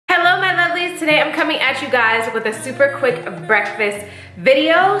today I'm coming at you guys with a super quick breakfast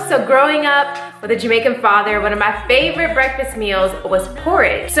video. So growing up with a Jamaican father, one of my favorite breakfast meals was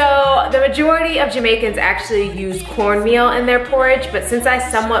porridge. So the majority of Jamaicans actually use cornmeal in their porridge, but since I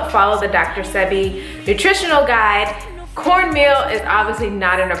somewhat follow the Dr. Sebi nutritional guide, cornmeal is obviously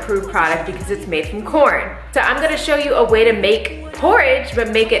not an approved product because it's made from corn. So I'm gonna show you a way to make porridge, but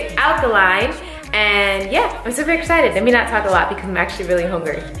make it alkaline. And yeah, I'm super excited. Let me not talk a lot because I'm actually really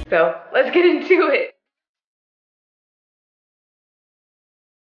hungry. So let's get into it.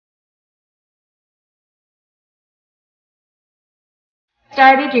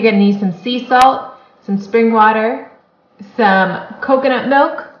 Started, you're gonna need some sea salt, some spring water, some coconut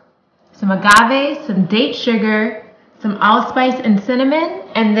milk, some agave, some date sugar, some allspice and cinnamon,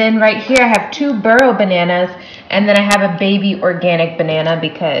 and then right here I have 2 burro bananas, and then I have a baby organic banana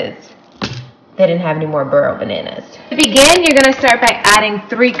because they didn't have any more burro bananas. To begin, you're gonna start by adding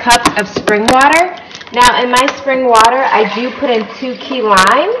 3 cups of spring water. Now in my spring water, I do put in 2 key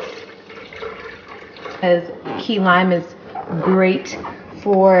limes, because key lime is great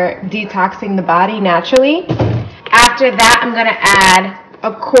for detoxing the body naturally. After that, I'm gonna add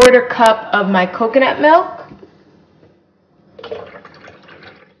a 1/4 cup of my coconut milk,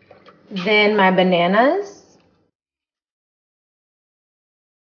 then my bananas,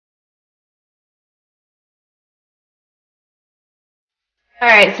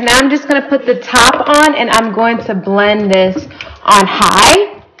 Alright, so now I'm just going to put the top on and I'm going to blend this on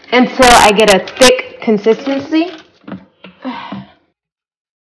high until I get a thick consistency. I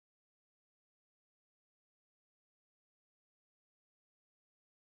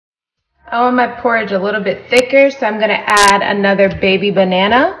want my porridge a little bit thicker, so I'm going to add another baby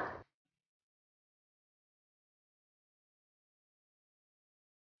banana.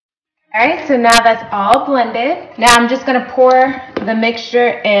 Alright, so now that's all blended. Now I'm just going to pour the mixture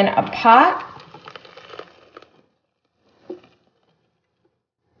in a pot.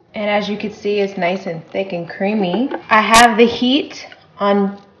 And as you can see, it's nice and thick and creamy. I have the heat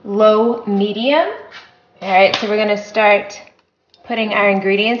on low medium. Alright, so we're going to start putting our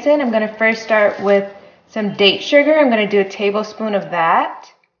ingredients in. I'm going to first start with some date sugar. I'm going to do a tablespoon of that.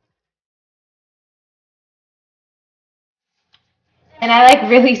 And I like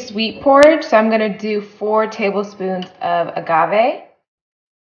really sweet porridge, so I'm going to do 4 tablespoons of agave.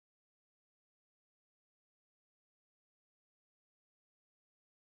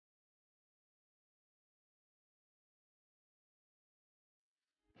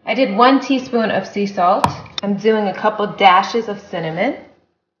 I did 1 teaspoon of sea salt. I'm doing a couple dashes of cinnamon.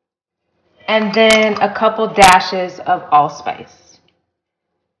 And then a couple dashes of allspice.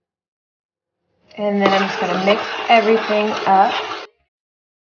 And then I'm just going to mix everything up.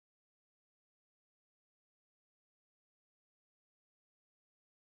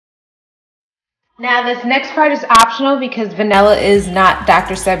 Now this next part is optional because vanilla is not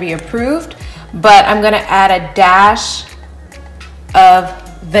Dr. Sebi approved, but I'm going to add a dash of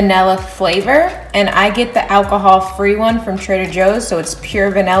vanilla flavor, and I get the alcohol-free one from Trader Joe's, so it's pure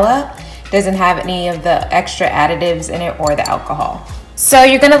vanilla. It doesn't have any of the extra additives in it or the alcohol. So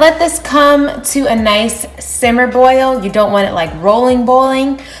you're going to let this come to a nice simmer boil. You don't want it like rolling,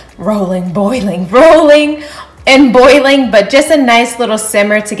 and boiling, but just a nice little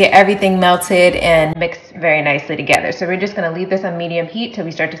simmer to get everything melted and mixed very nicely together. So we're just going to leave this on medium heat till we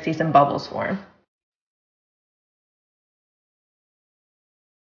start to see some bubbles form.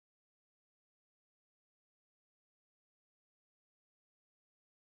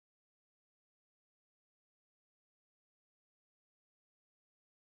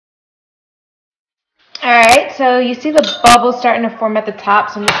 Alright, so you see the bubbles starting to form at the top,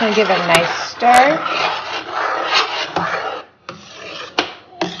 so I'm just going to give it a nice stir.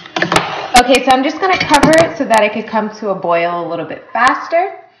 Okay, so I'm just going to cover it so that it could come to a boil a little bit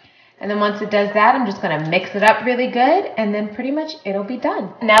faster. And then once it does that, I'm just going to mix it up really good, and then pretty much it'll be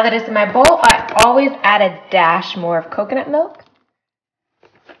done. Now that it's in my bowl, I always add a dash more of coconut milk.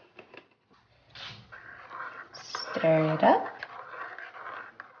 Stir it up.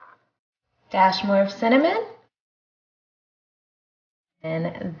 Dash more of cinnamon.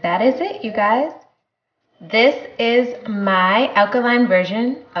 And that is it, you guys. This is my alkaline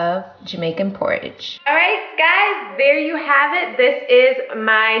version of Jamaican porridge. Alright guys, there you have it. This is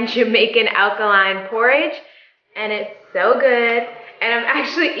my Jamaican alkaline porridge. And it's so good. And I'm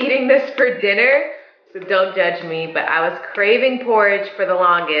actually eating this for dinner, so don't judge me. But I was craving porridge for the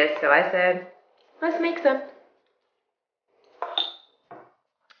longest, so I said, let's make some.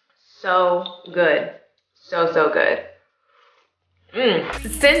 So good. So good.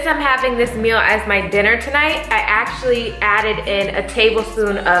 Since I'm having this meal as my dinner tonight, I actually added in a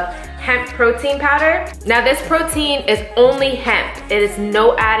tablespoon of hemp protein powder. Now this protein is only hemp. It is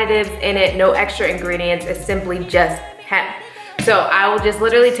no additives in it, no extra ingredients. It's simply just hemp. So I will just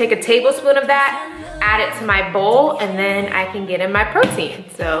literally take a tablespoon of that, add it to my bowl, and then I can get in my protein.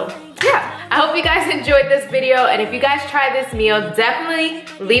 So yeah, I hope you guys enjoyed this video, and if you guys try this meal, definitely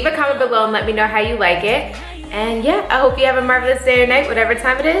leave a comment below and let me know how you like it. And yeah, I hope you have a marvelous day or night, whatever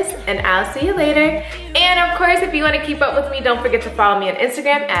time it is, and I'll see you later. And of course, if you want to keep up with me, don't forget to follow me on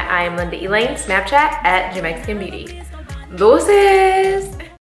Instagram at iamLindaElaine, Snapchat at JamaicanBeauty. Deuces!